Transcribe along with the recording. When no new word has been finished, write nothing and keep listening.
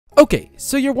Okay,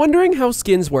 so you're wondering how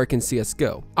skins work in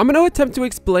CSGO. I'm going to attempt to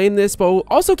explain this while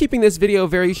also keeping this video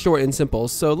very short and simple,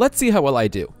 so let's see how well I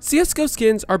do. CSGO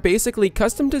skins are basically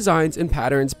custom designs and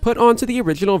patterns put onto the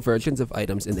original versions of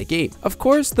items in the game. Of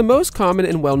course, the most common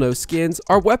and well-known skins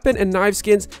are weapon and knife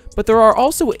skins, but there are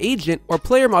also agent or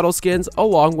player model skins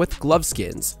along with glove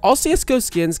skins. All CSGO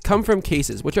skins come from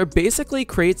CAZEs, which are basically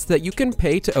crates that you can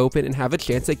pay to open and have a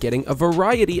chance at getting a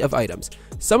variety of items,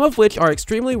 some of which are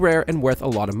extremely rare and worth a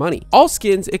lot of money. All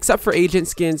skins, except for agent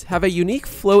skins, have a unique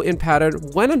float and pattern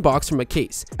when unboxed from a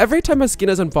case. Every time a skin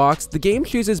is unboxed, the game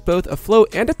chooses both a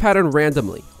float and a pattern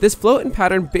randomly. This float and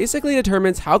pattern basically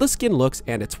determines how the skin looks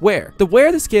and its wear. The wear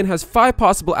of the skin has 5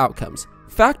 possible outcomes: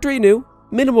 factory new,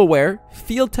 minimal wear,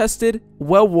 field tested,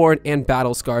 well worn, and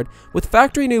battle scarred, with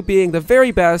factory new being the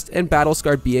very best and battle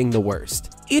scarred being the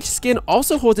worst. Each skin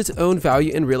also holds its own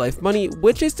value in real life money,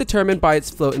 which is determined by its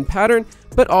float and pattern,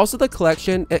 but also the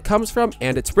collection it comes from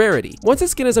and its rarity. Once a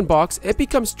skin is unboxed, it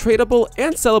becomes tradable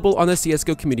and sellable on the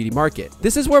CSGO community market.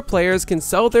 This is where players can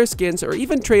sell their skins or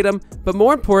even trade them, but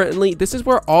more importantly, this is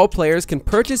where all players can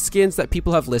purchase skins that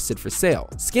people have listed for sale.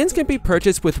 Skins can be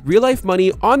purchased with real life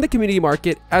money on the community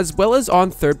market as well as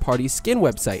on third-party skin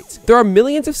websites. There are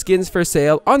millions of skins for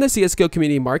sale on the CSGO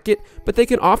community market, but they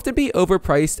can often be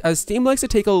overpriced as Steam likes to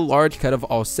take a large cut of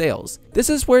all sales. This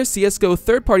is where CSGO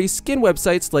third-party skin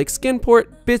websites like Skinport,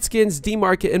 BitSkins,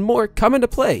 DMarket, and more come into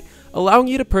play, allowing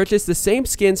you to purchase the same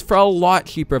skins for a lot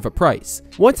cheaper of a price.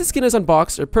 Once a skin is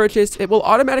unboxed or purchased, it will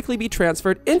automatically be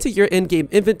transferred into your in-game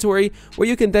inventory, where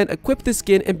you can then equip the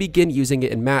skin and begin using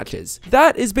it in matches.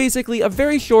 That is basically a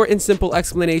very short and simple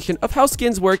explanation of how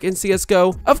skins work in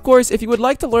CSGO. Of course, if you would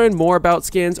like to learn more about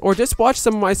skins or just watch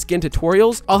some of my skin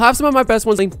tutorials, I'll have some of my best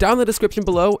ones linked down in the description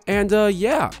below, and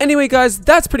yeah. Anyway guys,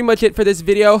 that's pretty much it for this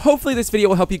video. Hopefully this video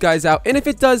will help you guys out, and if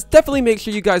it does, definitely make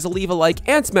sure you guys leave a like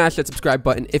and smash that subscribe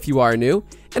button if you are new.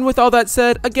 And with all that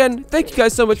said, again, thank you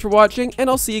guys so much for watching, and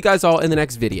I'll see you guys all in the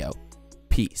next video.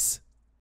 Peace.